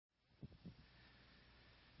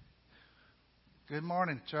Good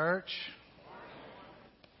morning, church.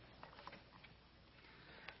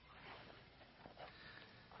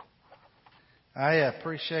 I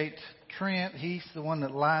appreciate Trent. He's the one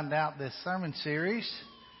that lined out this sermon series.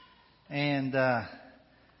 And I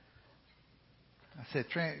said,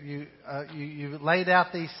 Trent, you laid out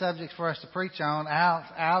these subjects for us to preach on.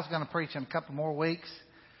 Al's going to preach in a couple more weeks.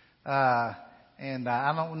 And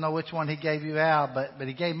I don't know which one he gave you, Al, but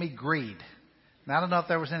he gave me greed. And I don't know if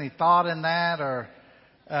there was any thought in that or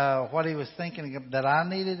what he was thinking that I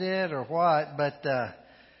needed it or what. But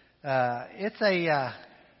it's a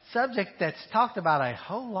subject that's talked about a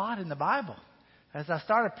whole lot in the Bible. As I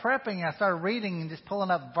started prepping, I started reading and just pulling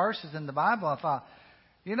up verses in the Bible. I thought,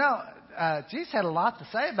 Jesus had a lot to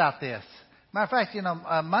say about this. Matter of fact,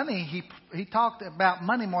 money, he talked about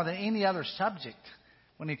money more than any other subject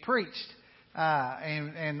when he preached. We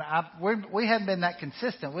hadn't been that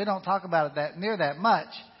consistent. We don't talk about it near that much.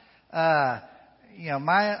 My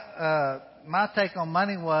take on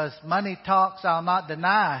money was money talks, I'll not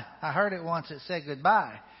deny. I heard it once, it said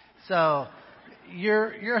goodbye. So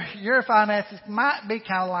your finances might be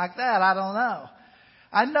kind of like that. I don't know.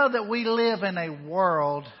 I know that we live in a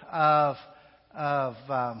world of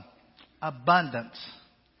abundance,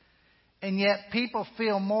 and yet people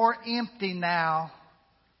feel more empty now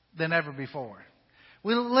than ever before.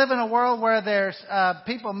 We live in a world where there's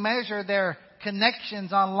people measure their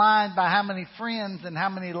connections online by how many friends and how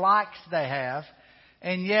many likes they have,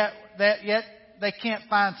 and yet they can't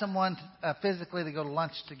find someone physically to go to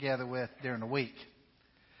lunch together with during the week.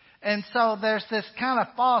 And so there's this kind of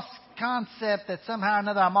false concept that somehow or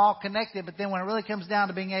another I'm all connected, but then when it really comes down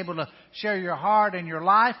to being able to share your heart and your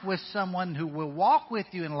life with someone who will walk with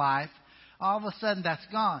you in life, all of a sudden that's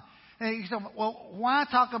gone. And you say, well, why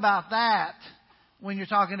talk about that when you're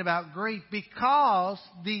talking about greed? Because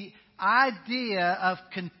the idea of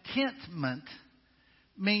contentment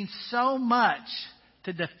means so much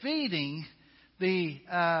to defeating the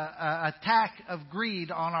attack of greed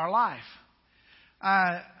on our life.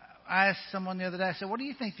 I asked someone the other day, I said, what do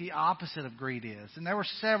you think the opposite of greed is? And there were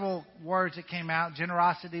several words that came out.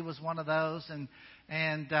 Generosity was one of those. And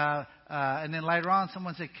then later on,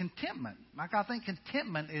 someone said contentment. Like, I think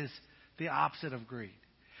contentment is the opposite of greed.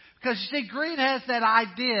 Because you see, greed has that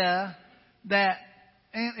idea that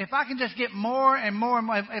if I can just get more and more and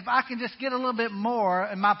more, if I can just get a little bit more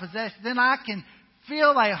in my possession, then I can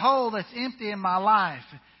fill a hole that's empty in my life.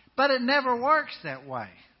 But it never works that way.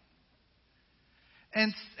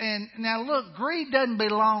 And now look, greed doesn't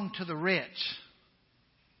belong to the rich.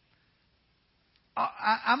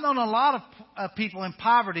 I've known a lot of people in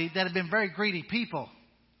poverty that have been very greedy people.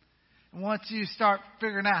 And once you start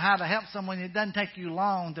figuring out how to help someone, it doesn't take you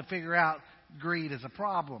long to figure out greed is a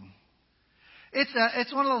problem.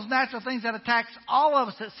 It's one of those natural things that attacks all of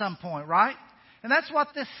us at some point, right? And that's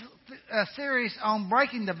what this series on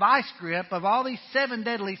breaking the vice grip of all these 7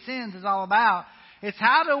 deadly sins is all about. It's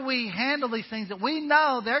how do we handle these things that we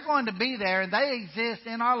know they're going to be there and they exist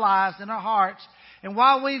in our lives, in our hearts. And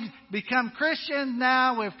while we've become Christians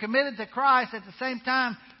now, we've committed to Christ, at the same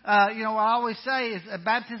time, what I always say is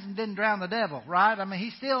baptism didn't drown the devil, right? I mean,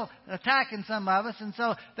 he's still attacking some of us. And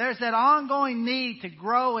so there's that ongoing need to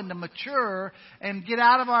grow and to mature and get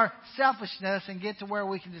out of our selfishness and get to where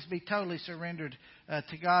we can just be totally surrendered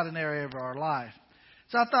to God in every area of our life.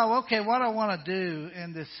 So I thought, okay, what I want to do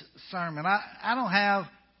in this sermon, I don't have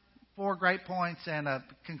 4 great points and a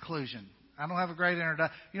conclusion. I don't have a great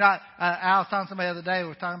introduction. I was talking to somebody the other day, we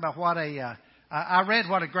were talking about what I read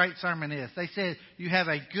what a great sermon is. They said you have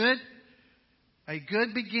a good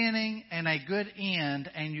beginning and a good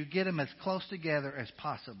end, and you get them as close together as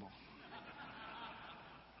possible.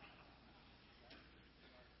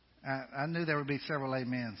 I knew there would be several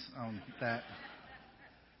amens on that.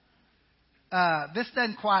 This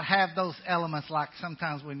doesn't quite have those elements like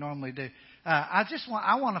sometimes we normally do. I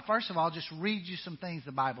want to first of all just read you some things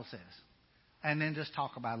the Bible says, and then just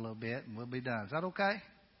talk about it a little bit, and we'll be done. Is that okay?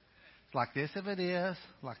 It's like this if it is,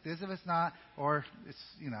 like this if it's not, or it's,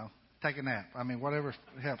 take a nap. I mean, whatever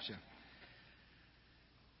helps you.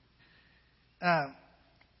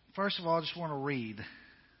 First of all, I just want to read.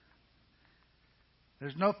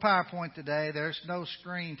 There's no PowerPoint today. There's no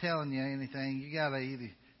screen telling you anything. You got to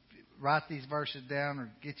either write these verses down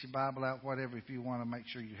or get your Bible out, whatever, if you want to make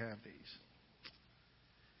sure you have these.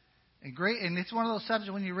 And it's one of those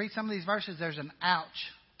subjects when you read some of these verses, there's an ouch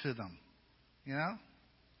to them.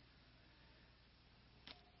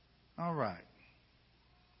 All right.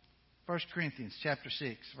 1 Corinthians chapter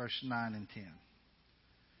 6, verse 9 and 10.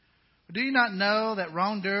 Do you not know that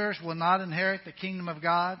wrongdoers will not inherit the kingdom of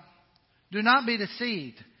God? Do not be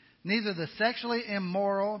deceived. neither the sexually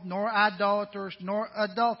immoral, nor idolaters, nor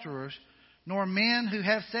adulterers, nor men who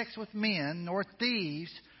have sex with men, nor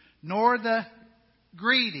thieves, nor the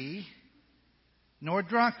greedy, nor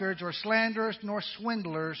drunkards, or slanderers, nor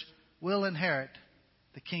swindlers will inherit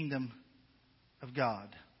the kingdom of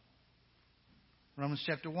God. Romans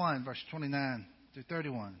chapter 1, verse 29 through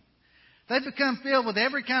 31. They've become filled with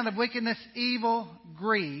every kind of wickedness, evil,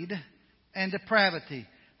 greed, and depravity.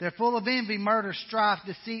 They're full of envy, murder, strife,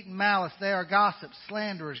 deceit, and malice. They are gossips,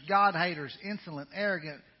 slanderers, God-haters, insolent,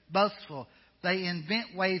 arrogant, boastful. They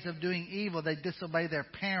invent ways of doing evil. They disobey their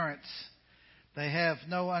parents. They have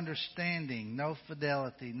no understanding, no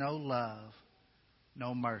fidelity, no love,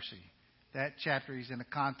 no mercy. That chapter is in a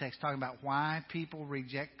context talking about why people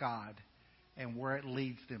reject God and where it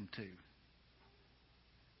leads them to.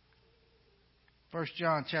 1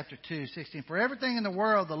 John chapter 2, 16. For everything in the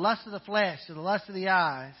world, the lust of the flesh, and the lust of the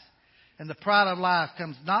eyes, and the pride of life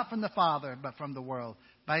comes not from the Father, but from the world.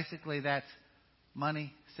 Basically, that's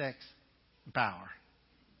money, sex, and power.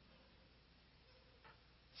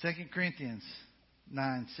 2 Corinthians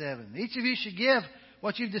 9, 7. Each of you should give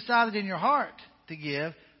what you've decided in your heart to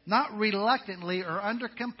give, not reluctantly or under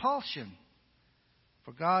compulsion.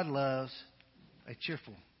 For God loves a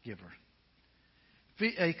cheerful giver.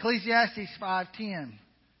 Ecclesiastes 5:10.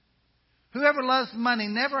 Whoever loves money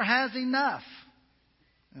never has enough,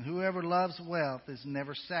 and whoever loves wealth is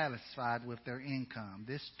never satisfied with their income.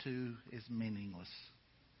 This too is meaningless.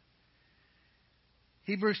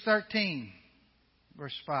 Hebrews 13,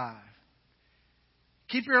 verse 5.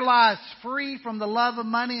 Keep your lives free from the love of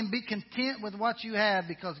money and be content with what you have,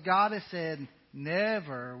 because God has said,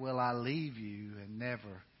 never will I leave you and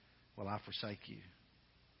never will I forsake you.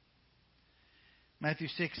 Matthew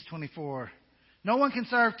 6:24. No one can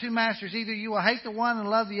serve two masters. Either you will hate the one and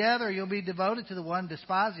love the other, or you'll be devoted to the one and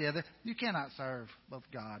despise the other. You cannot serve both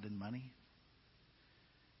God and money.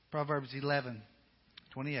 Proverbs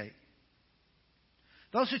 11:28.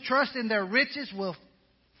 Those who trust in their riches will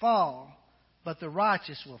fall, but the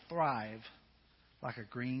righteous will thrive like a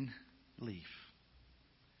green leaf.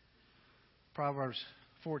 Proverbs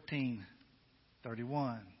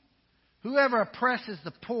 14:31. Whoever oppresses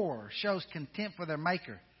the poor shows contempt for their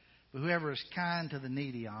maker, but whoever is kind to the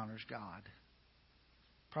needy honors God.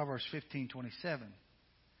 Proverbs 15:27.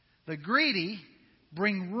 The greedy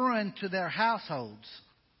bring ruin to their households,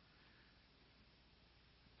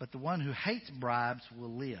 but the one who hates bribes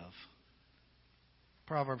will live.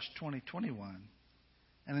 Proverbs 20:21.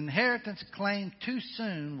 An inheritance claimed too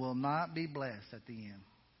soon will not be blessed at the end.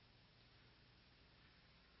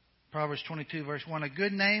 Proverbs 22, verse 1. A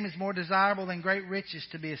good name is more desirable than great riches.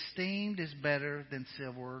 To be esteemed is better than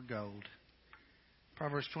silver or gold.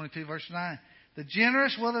 Proverbs 22, verse 9. The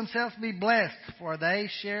generous will themselves be blessed, for they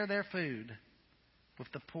share their food with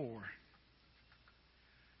the poor.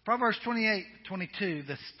 Proverbs 28:22.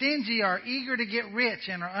 The stingy are eager to get rich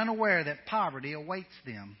and are unaware that poverty awaits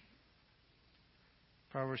them.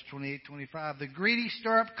 Proverbs 28:25. The greedy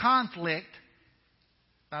stir up conflict.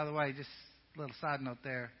 By the way, just a little side note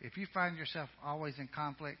there. If you find yourself always in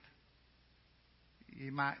conflict,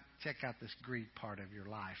 you might check out this greed part of your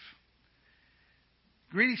life.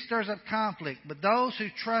 Greedy stirs up conflict, but those who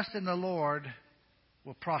trust in the Lord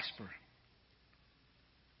will prosper.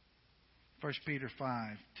 1 Peter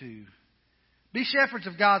 5:2. Be shepherds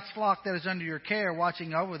of God's flock that is under your care,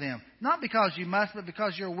 watching over them. Not because you must, but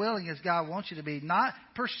because you're willing as God wants you to be. Not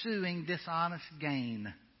pursuing dishonest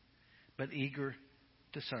gain, but eager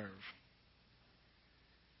to serve.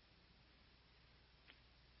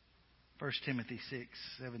 1 Timothy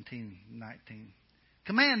 6:17-19.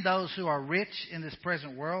 Command those who are rich in this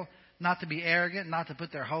present world not to be arrogant, not to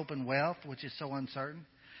put their hope in wealth, which is so uncertain,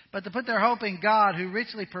 but to put their hope in God, who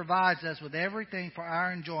richly provides us with everything for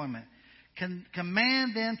our enjoyment.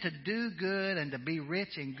 Command them to do good and to be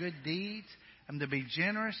rich in good deeds and to be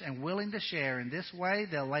generous and willing to share. In this way,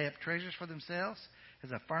 they'll lay up treasures for themselves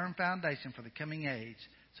as a firm foundation for the coming age,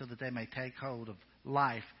 so that they may take hold of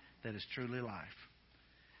life that is truly life.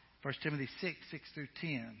 1 Timothy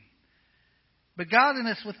 6:6-10. But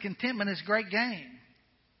godliness with contentment is great gain.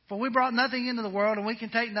 For we brought nothing into the world, and we can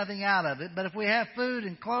take nothing out of it. But if we have food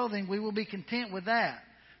and clothing, we will be content with that.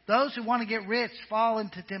 Those who want to get rich fall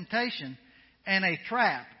into temptation and a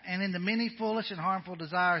trap, and into many foolish and harmful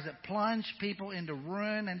desires that plunge people into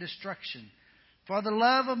ruin and destruction. For the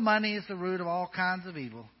love of money is the root of all kinds of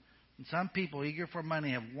evil. And some people, eager for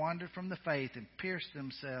money, have wandered from the faith and pierced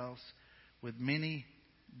themselves with many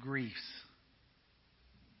griefs.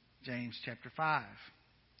 James chapter 5.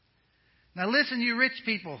 Now listen, you rich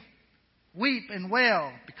people, weep and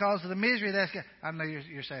wail because of the misery that's got. I know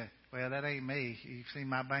you're saying, Well, that ain't me. You've seen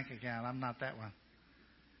my bank account. I'm not that one.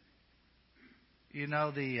 You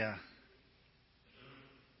know,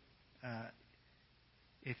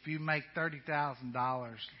 if you make $30,000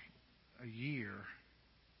 a year,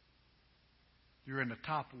 you're in the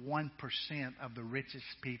top 1% of the richest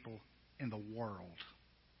people in the world.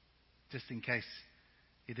 Just in case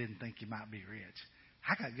you didn't think you might be rich.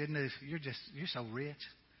 I got good news. You're so rich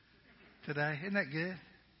today. Isn't that good?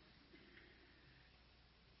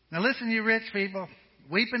 Now listen, you rich people.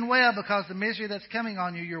 Weep and wail because the misery that's coming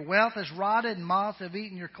on you. Your wealth is rotted and moths have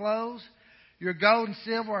eaten your clothes. Your gold and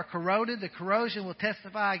silver are corroded. The corrosion will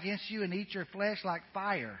testify against you and eat your flesh like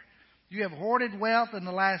fire. You have hoarded wealth in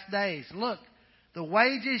the last days. Look, the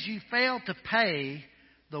wages you failed to pay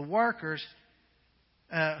the workers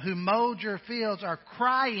who mowed your fields are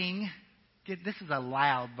crying. This is a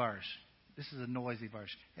loud verse. This is a noisy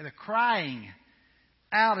verse. And they're crying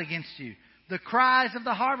out against you. The cries of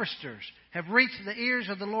the harvesters have reached the ears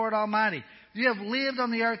of the Lord Almighty. You have lived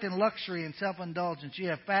on the earth in luxury and self-indulgence. You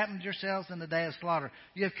have fattened yourselves in the day of slaughter.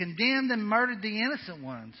 You have condemned and murdered the innocent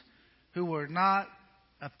ones who were not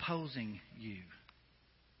opposing you.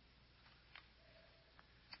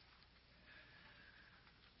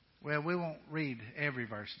 Well, we won't read every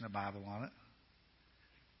verse in the Bible on it.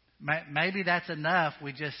 Maybe that's enough.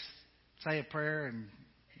 We just say a prayer and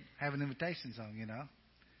have an invitation song, you know.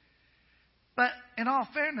 But in all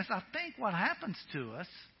fairness, I think what happens to us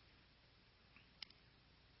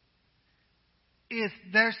is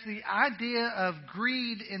there's the idea of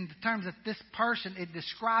greed in terms of this person. It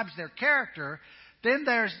describes their character. Then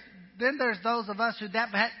there's those of us who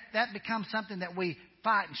that becomes something that we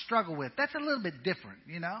fight and struggle with. That's a little bit different,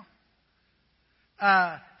 you know.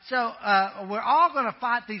 So we're all going to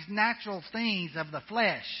fight these natural things of the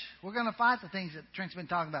flesh. We're going to fight the things that Trent's been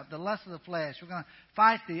talking about, the lust of the flesh. We're going to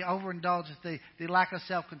fight the overindulgence, the lack of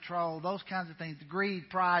self-control, those kinds of things, the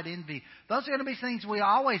greed, pride, envy. Those are going to be things we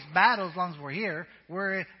always battle as long as we're here.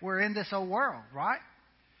 We're in this old world, right?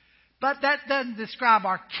 But that doesn't describe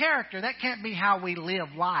our character. That can't be how we live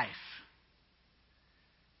life.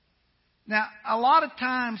 Now, a lot of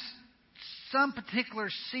times, some particular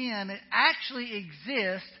sin, it actually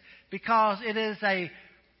exists because it is a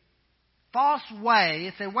false way.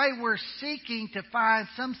 It's a way we're seeking to find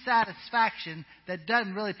some satisfaction that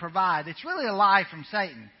doesn't really provide. It's really a lie from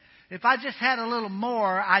Satan. If I just had a little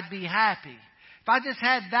more, I'd be happy. If I just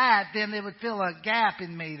had that, then it would fill a gap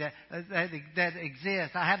in me that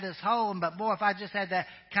exists. I have this hole, but boy, if I just had that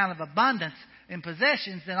kind of abundance in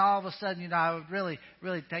possessions, then all of a sudden, you know, I would really,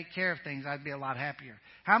 really take care of things. I'd be a lot happier.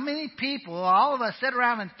 How many people, all of us, sit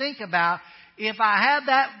around and think about, if I had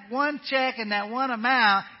that one check and that one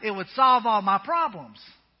amount, it would solve all my problems?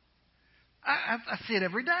 I see it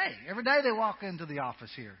every day. Every day they walk into the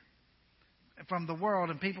office here from the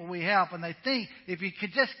world and people we help, and they think if you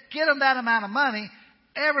could just get them that amount of money,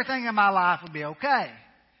 everything in my life would be okay.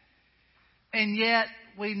 And yet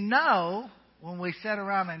we know when we sit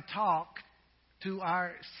around and talk to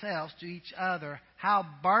ourselves, to each other, how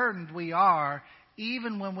burdened we are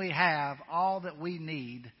even when we have all that we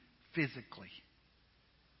need physically.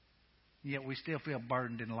 Yet we still feel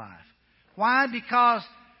burdened in life. Why? Because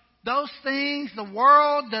those things, the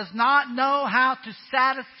world does not know how to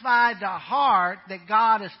satisfy the heart that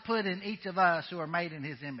God has put in each of us who are made in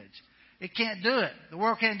His image. It can't do it. The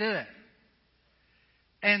world can't do it.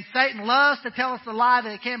 And Satan loves to tell us the lie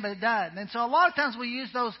that it can, but it doesn't. And so a lot of times we use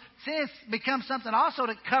those sins become something also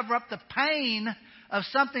to cover up the pain of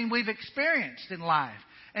something we've experienced in life.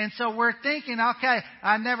 And so we're thinking, okay,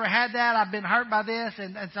 I never had that. I've been hurt by this.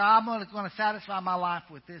 And so I'm going to satisfy my life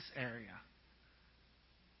with this area.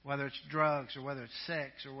 Whether it's drugs or whether it's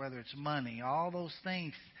sex or whether it's money. All those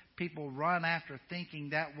things people run after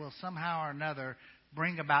thinking that will somehow or another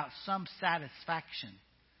bring about some satisfaction.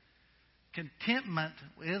 Contentment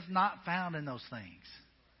is not found in those things.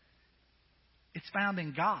 It's found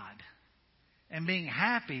in God and being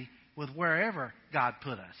happy with wherever God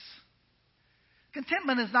put us.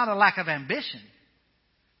 Contentment is not a lack of ambition.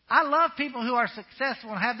 I love people who are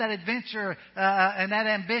successful and have that adventure and that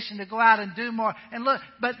ambition to go out and do more. And look,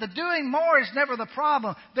 but the doing more is never the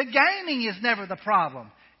problem. The gaining is never the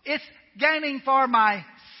problem. It's gaining for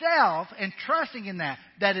myself and trusting in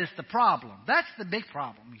that is the problem. That's the big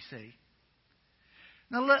problem, you see.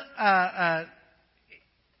 Now, look,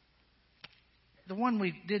 the one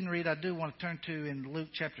we didn't read, I do want to turn to in Luke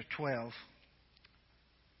chapter 12.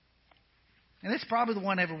 And it's probably the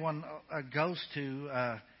one everyone goes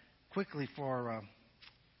to quickly for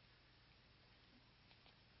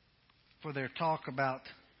their talk about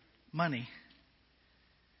money.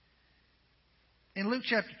 In Luke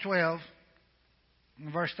chapter 12,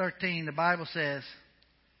 In verse 13, the Bible says,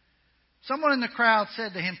 someone in the crowd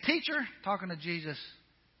said to him, "Teacher," talking to Jesus,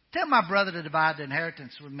 "tell my brother to divide the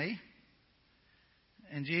inheritance with me."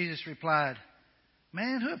 And Jesus replied,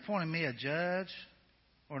 "Man, who appointed me a judge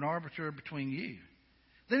or an arbiter between you?"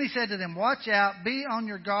 Then he said to them, "Watch out, be on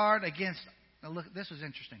your guard against," now look, this was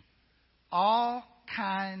interesting, "all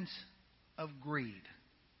kinds of greed.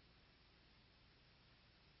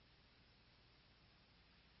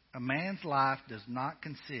 A man's life does not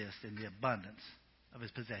consist in the abundance of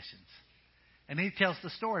his possessions." And he tells the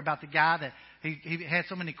story about the guy that he had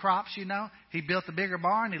so many crops, you know. He built a bigger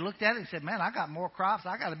barn. He looked at it and said, "Man, I got more crops.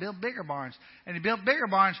 I got to build bigger barns." And he built bigger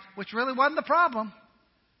barns, which really wasn't the problem.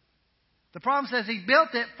 The problem says he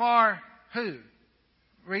built it for who?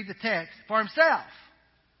 Read the text. For himself.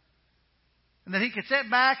 And that he could sit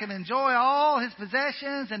back and enjoy all his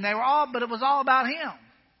possessions, and but it was all about him.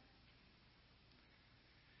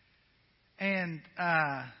 And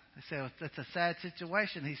they say, well, it's a sad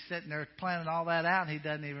situation. He's sitting there planning all that out, and he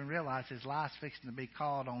doesn't even realize his life's fixing to be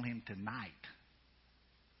called on him tonight.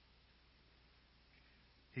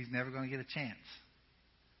 He's never going to get a chance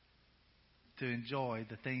to enjoy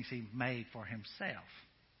the things he made for himself.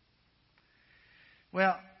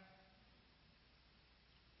 Well,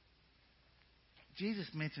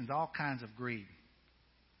 Jesus mentions all kinds of greed.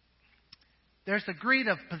 There's the greed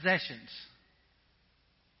of possessions.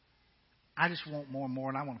 I just want more and more,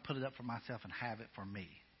 and I want to put it up for myself and have it for me.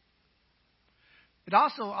 It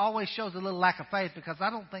also always shows a little lack of faith, because I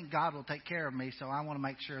don't think God will take care of me, so I want to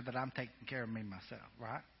make sure that I'm taking care of me myself,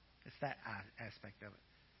 right? It's that aspect of it.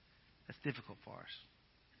 That's difficult for us.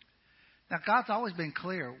 Now, God's always been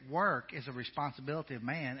clear. Work is a responsibility of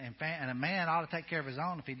man, and a man ought to take care of his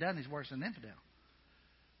own. If he doesn't, he's worse than an infidel.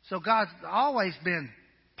 So God's always been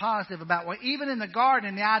positive about, well, even in the garden,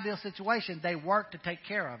 in the ideal situation, they work to take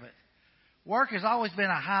care of it. Work has always been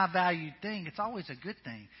a high-valued thing. It's always a good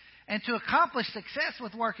thing. And to accomplish success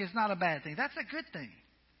with work is not a bad thing. That's a good thing.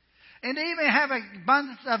 And to even have an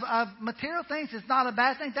abundance of material things is not a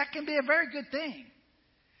bad thing. That can be a very good thing.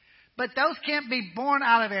 But those can't be born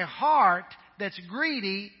out of a heart that's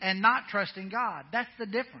greedy and not trusting God. That's the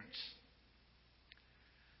difference.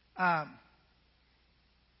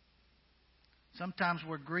 Sometimes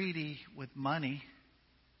we're greedy with money.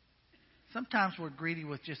 Sometimes we're greedy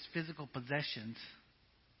with just physical possessions.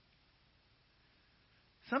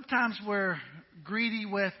 Sometimes we're greedy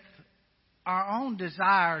with our own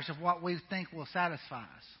desires of what we think will satisfy us.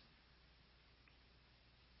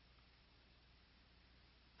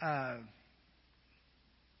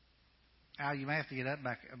 Al, you may have to get up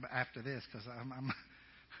back after this, because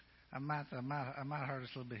I might hurt us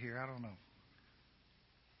a little bit here. I don't know.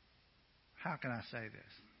 How can I say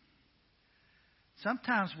this?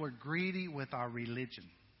 Sometimes we're greedy with our religion.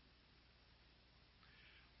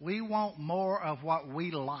 We want more of what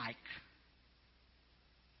we like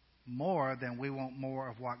more than we want more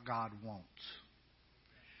of what God wants.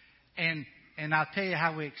 And I'll tell you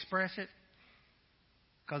how we express it.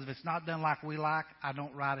 Because if it's not done like we like, I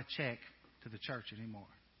don't write a check to the church anymore.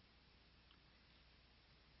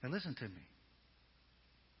 Now listen to me.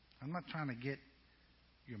 I'm not trying to get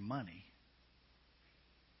your money.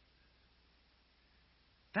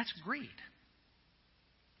 That's greed.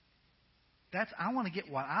 I want to get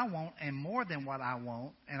what I want and more than what I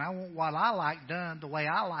want. And I want what I like done the way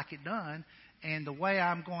I like it done. And the way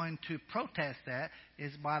I'm going to protest that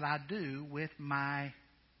is what I do with my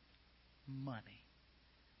money.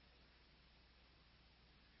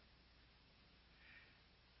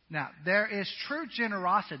 Now, there is true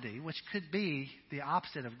generosity, which could be the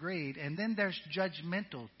opposite of greed. And then there's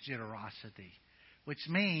judgmental generosity, which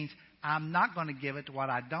means I'm not going to give it to what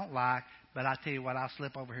I don't like, but I tell you what, I'll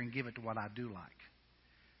slip over here and give it to what I do like.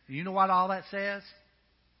 You know what all that says?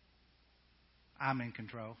 I'm in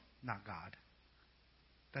control, not God.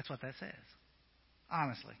 That's what that says.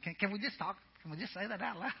 Honestly. Can we just talk? Can we just say that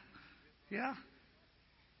out loud? Yeah?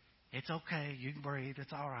 It's okay. You can breathe.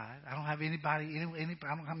 It's all right. I don't have anybody.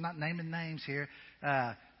 I'm not naming names here.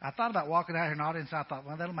 I thought about walking out here in the audience. I thought,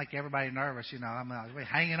 well, that'll make everybody nervous. You know, I'm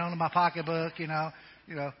hanging on to my pocketbook.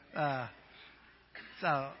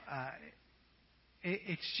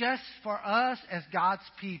 It's just for us as God's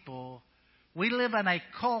people. We live in a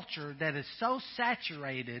culture that is so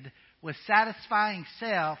saturated with satisfying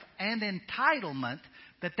self and entitlement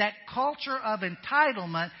that culture of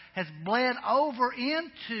entitlement has bled over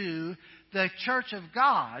into the church of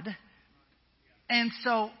God. And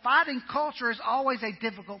so fighting culture is always a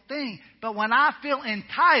difficult thing. But when I feel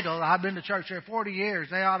entitled, I've been to church here 40 years.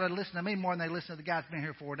 They ought to listen to me more than they listen to the guy that's been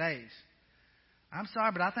here 4 days. I'm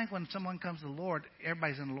sorry, but I think when someone comes to the Lord,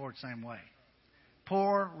 everybody's in the Lord the same way.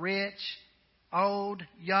 poor, rich, old,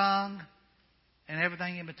 young, and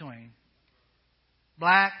everything in between.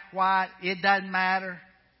 Black, white, it doesn't matter.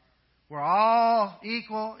 We're all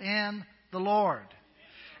equal in the Lord.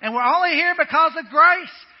 And we're only here because of grace.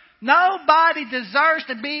 Nobody deserves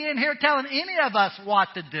to be in here telling any of us what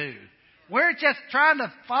to do. We're just trying to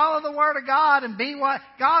follow the Word of God and be what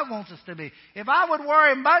God wants us to be. If I would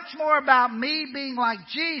worry much more about me being like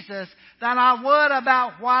Jesus than I would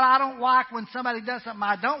about what I don't like when somebody does something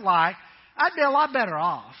I don't like, I'd be a lot better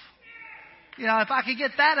off. You know, if I could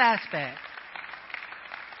get that aspect.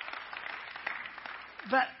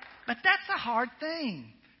 But that's a hard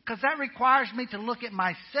thing, because that requires me to look at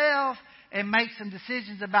myself and make some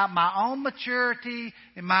decisions about my own maturity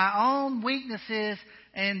and my own weaknesses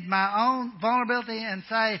and my own vulnerability, and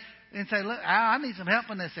say, look, I need some help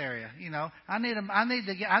in this area. You know, I need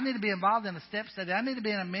to be involved in a step study. I need to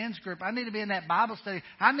be in a men's group. I need to be in that Bible study.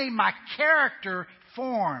 I need my character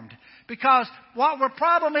formed, because what the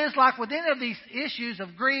problem is, like with any of these issues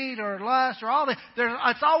of greed or lust or all this,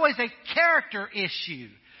 it's always a character issue.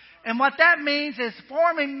 And what that means is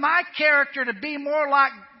forming my character to be more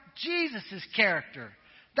like Jesus' character.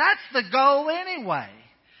 That's the goal anyway.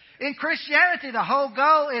 In Christianity, the whole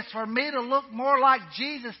goal is for me to look more like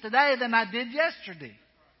Jesus today than I did yesterday.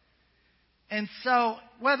 And so,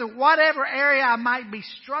 whatever area I might be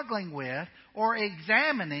struggling with or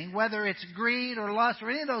examining, whether it's greed or lust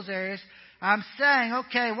or any of those areas, I'm saying,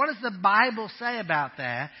 okay, what does the Bible say about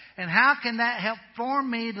that? And how can that help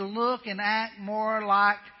form me to look and act more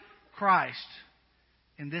like Christ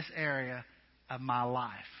in this area of my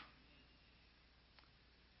life?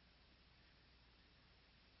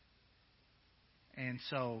 And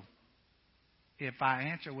so, if I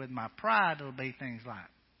answer with my pride, it'll be things like,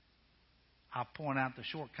 I'll point out the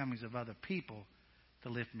shortcomings of other people to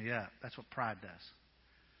lift me up. That's what pride does.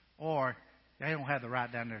 Or, they don't have the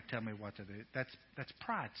right down there to tell me what to do. That's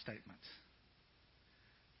pride statements.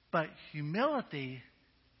 But humility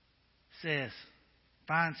says,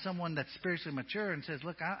 find someone that's spiritually mature and says,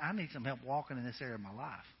 look, I need some help walking in this area of my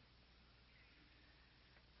life.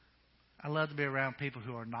 I love to be around people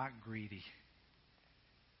who are not greedy.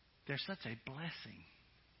 They're such a blessing.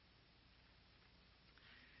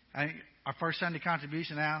 Our first Sunday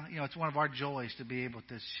contribution now, it's one of our joys to be able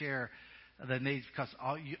to share the needs, because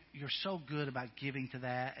you're so good about giving to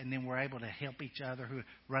that, and then we're able to help each other who are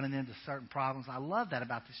running into certain problems. I love that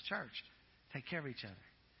about this church. Take care of each other.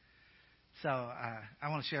 So I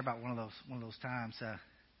want to share about one of those times.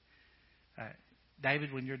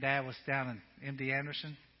 David, when your dad was down in MD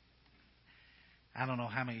Anderson, I don't know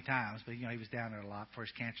how many times, but he was down there a lot for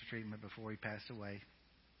his cancer treatment before he passed away.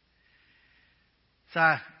 So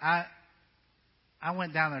I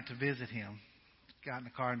went down there to visit him. Got in the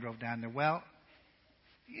car and drove down there. Well,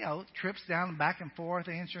 trips down and back and forth.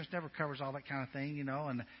 The insurance never covers all that kind of thing,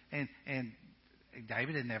 And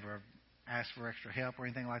David had never asked for extra help or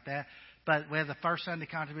anything like that. But with the first Sunday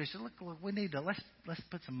contribution, look, we need to let's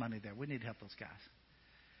put some money there. We need to help those guys.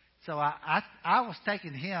 So I was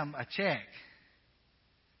taking him a check.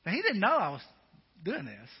 Now, he didn't know I was doing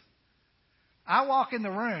this. I walk in the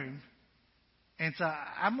room, and so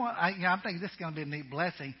I'm thinking this is going to be a neat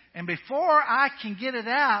blessing. And before I can get it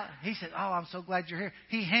out, he said, "Oh, I'm so glad you're here."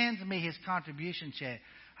 He hands me his contribution check.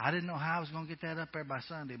 I didn't know how I was going to get that up there by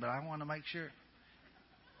Sunday, but I wanted to make sure.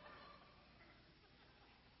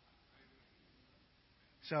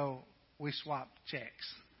 So we swapped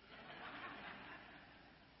checks.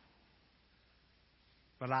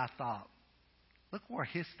 But I thought, look where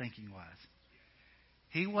his thinking was.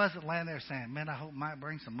 He wasn't laying there saying, man, I hope Mike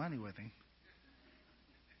brings some money with him.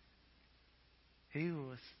 He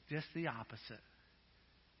was just the opposite.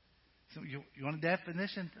 So you want a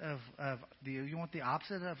definition you want the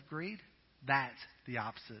opposite of greed? That's the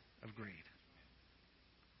opposite of greed.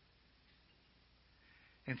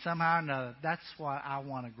 And somehow or another, that's what I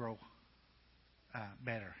want to grow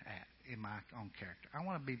better at in my own character. I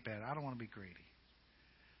want to be better. I don't want to be greedy.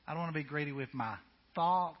 I don't want to be greedy with my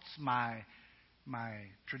thoughts, my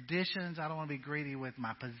traditions. I don't want to be greedy with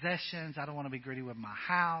my possessions. I don't want to be greedy with my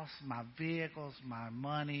house, my vehicles, my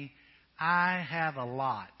money. I have a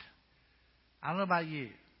lot. I don't know about you.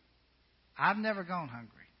 I've never gone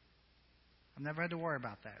hungry. I've never had to worry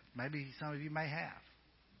about that. Maybe some of you may have.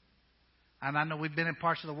 And I know we've been in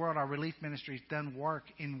parts of the world, our relief ministry's done work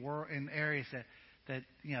in areas that they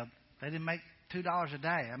didn't make $2 a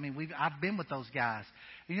day. I mean, I've been with those guys.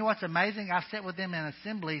 You know what's amazing? I sat with them in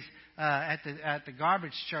assemblies at the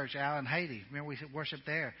garbage church out in Haiti. Remember we worshiped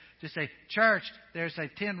there. Just a church. There's a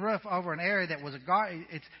tin roof over an area that was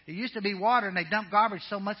it used to be water, and they dumped garbage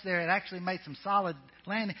so much there it actually made some solid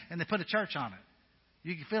landing, and they put a church on it.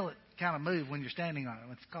 You can feel it kind of move when you're standing on it.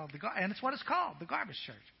 It's called and it's what it's called, the garbage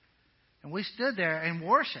church. And we stood there and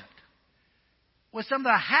worshiped with some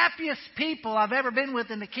of the happiest people I've ever been with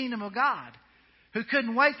in the kingdom of God, who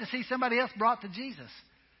couldn't wait to see somebody else brought to Jesus.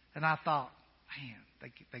 And I thought, man,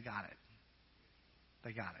 they got it.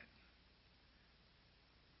 They got it.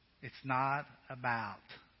 It's not about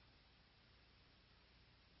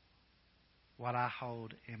what I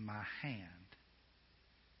hold in my hand.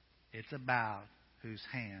 It's about whose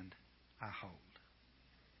hand I hold.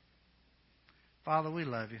 Father, we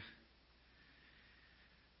love you.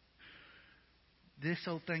 This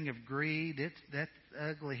old thing of greed, that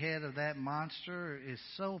ugly head of that monster is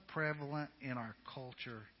so prevalent in our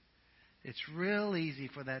culture. It's real easy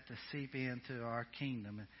for that to seep into our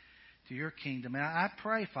kingdom, to your kingdom. And I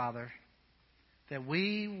pray, Father, that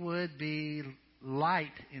we would be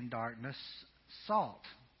light in darkness, salt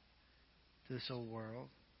to this old world.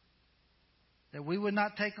 That we would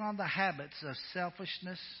not take on the habits of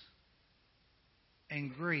selfishness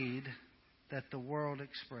and greed that the world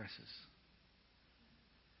expresses.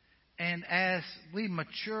 And as we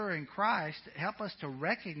mature in Christ, help us to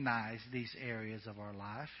recognize these areas of our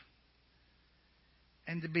life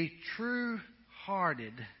and to be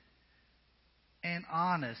true-hearted and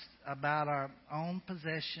honest about our own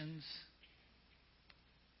possessions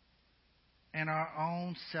and our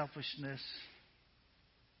own selfishness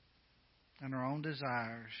and our own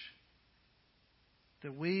desires,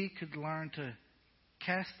 that we could learn to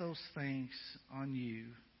cast those things on you.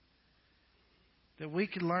 That we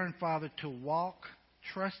could learn, Father, to walk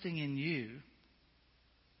trusting in you.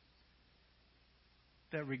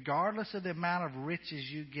 That regardless of the amount of riches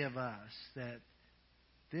you give us, that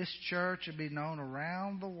this church would be known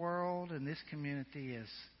around the world and this community as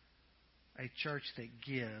a church that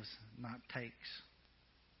gives, not takes.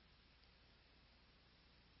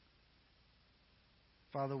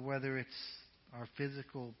 Father, whether it's our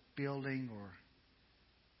physical building or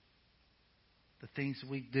the things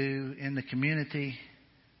we do in the community,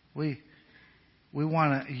 we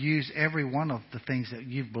want to use every one of the things that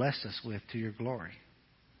you've blessed us with to your glory.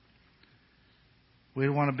 We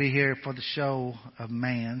don't want to be here for the show of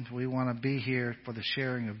man. We want to be here for the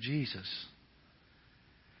sharing of Jesus.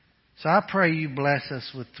 So I pray you bless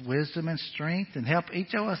us with wisdom and strength and help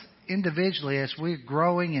each of us individually as we're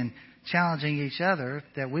growing and challenging each other,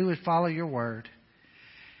 that we would follow your word.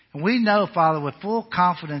 And we know, Father, with full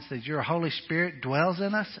confidence that your Holy Spirit dwells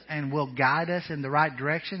in us and will guide us in the right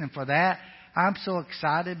direction. And for that, I'm so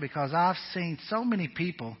excited because I've seen so many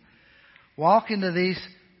people walk into this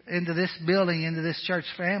building, into this church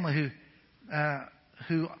family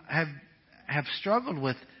who have struggled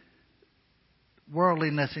with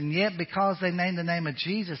worldliness, and yet because they named the name of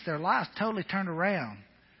Jesus, their lives totally turned around.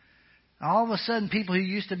 All of a sudden, people who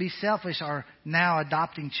used to be selfish are now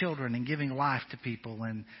adopting children and giving life to people,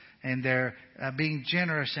 and they're being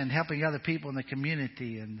generous and helping other people in the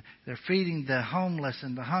community, and they're feeding the homeless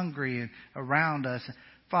and the hungry around us.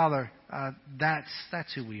 Father,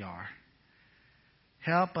 that's who we are.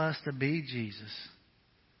 Help us to be Jesus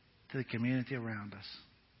to the community around us.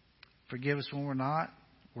 Forgive us when we're not.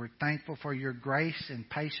 We're thankful for your grace and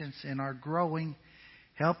patience in our growing.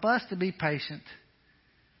 Help us to be patient.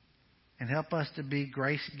 And help us to be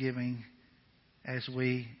grace-giving as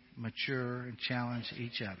we mature and challenge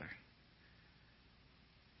each other.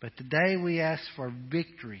 But today we ask for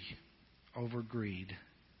victory over greed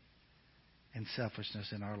and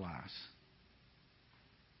selfishness in our lives.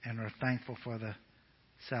 And are thankful for the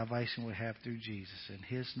salvation we have through Jesus. In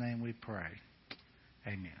His name we pray.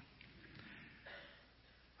 Amen.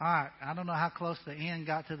 All right. I don't know how close the end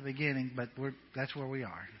got to the beginning, but that's where we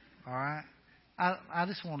are. All right. I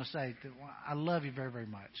just want to say that I love you very, very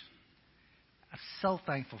much. I'm so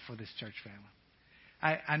thankful for this church family.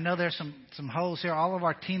 I know there's some holes here. All of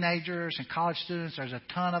our teenagers and college students, there's a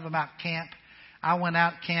ton of them out camp. I went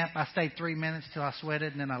out camp. I stayed 3 minutes till I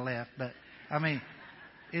sweated, and then I left. But, I mean,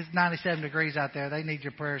 it's 97 degrees out there. They need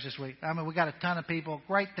your prayers this week. I mean, we got a ton of people.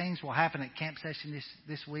 Great things will happen at camp session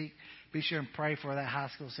this week. Be sure and pray for that high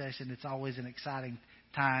school session. It's always an exciting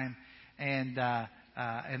time. And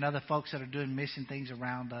other folks that are doing mission things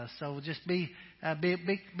around us. So just be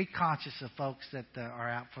conscious of folks that are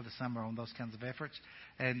out for the summer on those kinds of efforts.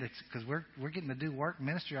 And it's because we're getting to do work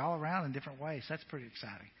ministry all around in different ways. That's pretty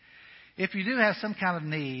exciting. If you do have some kind of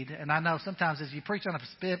need, and I know sometimes as you preach on a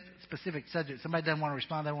specific subject, somebody doesn't want to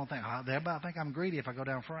respond. They won't think, everybody think I'm greedy if I go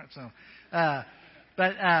down front. So,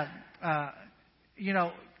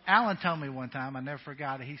 Alan told me one time, I never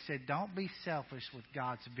forgot it. He said, "Don't be selfish with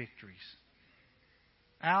God's victories."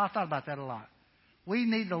 I thought about that a lot. We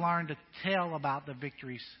need to learn to tell about the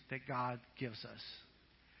victories that God gives us.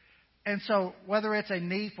 And so, whether it's a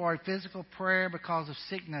need for a physical prayer because of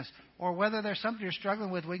sickness, or whether there's something you're struggling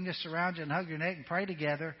with, we can just surround you and hug your neck and pray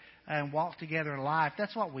together and walk together in life.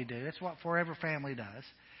 That's what we do. It's what Forever Family does.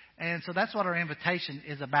 And so that's what our invitation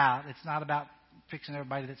is about. It's not about fixing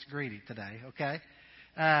everybody that's greedy today, okay?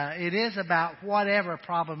 It is about whatever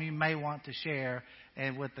problem you may want to share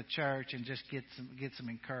and with the church and just get some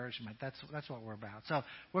encouragement. That's what we're about. So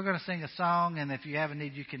we're going to sing a song, and if you have a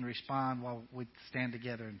need, you can respond while we stand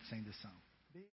together and sing this song.